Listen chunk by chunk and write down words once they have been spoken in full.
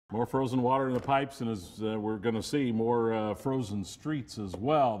More frozen water in the pipes, and as we're going to see, more frozen streets as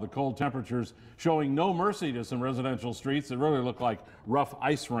well. The cold temperatures showing no mercy to some residential streets that really look like rough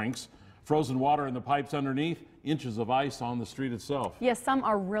ice rinks. Frozen water in the pipes underneath, inches of ice on the street itself. Yes, some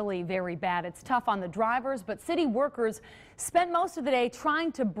are really very bad. It's tough on the drivers, but city workers spent most of the day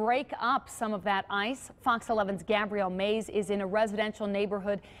trying to break up some of that ice. Fox 11's Gabrielle Mays is in a residential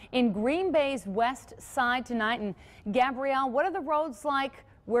neighborhood in Green Bay's west side tonight. And Gabrielle, what are the roads like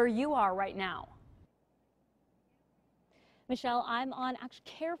where you are right now? Michelle, I'm on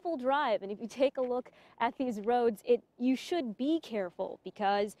Careful Drive, and if you take a look at these roads, you should be careful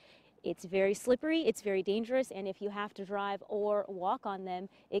because it's very slippery, it's very dangerous, and if you have to drive or walk on them,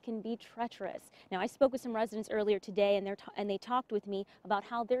 it can be treacherous. Now, I spoke with some residents earlier today, and they talked with me about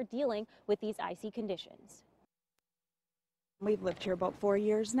how they're dealing with these icy conditions. We've lived here about 4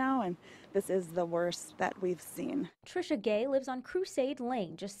 years now, and this is the worst that we've seen. Trisha Gay lives on Crusade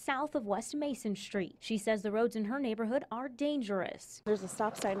Lane, just south of West Mason Street. She says the roads in her neighborhood are dangerous. There's a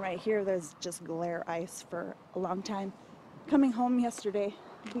stop sign right here. There's just glare ice for a long time. Coming home yesterday,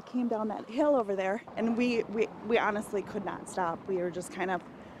 we came down that hill over there, and we honestly could not stop. We were just kind of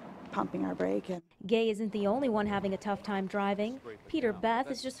pumping our brake. Gay isn't the only one having a tough time driving. Peter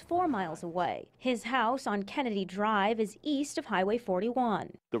Beth is just 4 miles away. His house on Kennedy Drive is east of Highway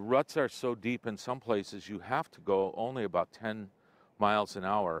 41. The ruts are so deep in some places you have to go only about 10 miles an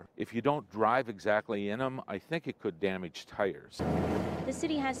hour. If you don't drive exactly in them, I think it could damage tires. The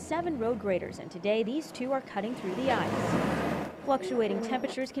city has 7 road graders, and today these 2 are cutting through the ice. Fluctuating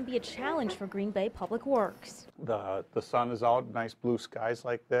temperatures can be a challenge for Green Bay Public Works. The sun is out, nice blue skies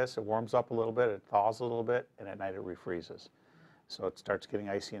like this. It warms up a little bit, it thaws a little bit, and at night it refreezes. So it starts getting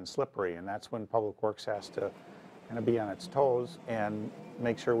icy and slippery, and that's when Public Works has to kind of be on its toes and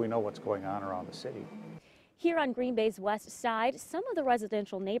make sure we know what's going on around the city. Here on Green Bay's west side, some of the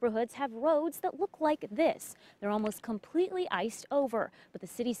residential neighborhoods have roads that look like this. They're almost completely iced over, but the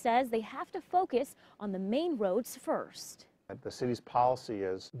city says they have to focus on the main roads first. The city's policy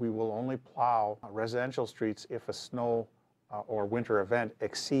is we will only plow residential streets if a snow or winter event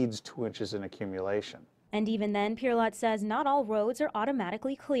exceeds 2 inches in accumulation. And even then, Pierlot says not all roads are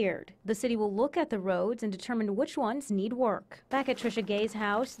automatically cleared. The city will look at the roads and determine which ones need work. Back at Trisha Gay's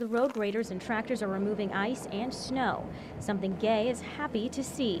house, the road graders and tractors are removing ice and snow, something Gay is happy to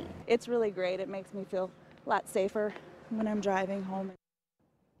see. It's really great. It makes me feel a lot safer when I'm driving home.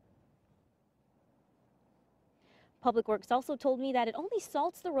 Public Works also told me that it only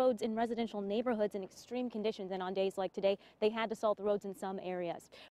salts the roads in residential neighborhoods in extreme conditions, and on days like today, they had to salt the roads in some areas.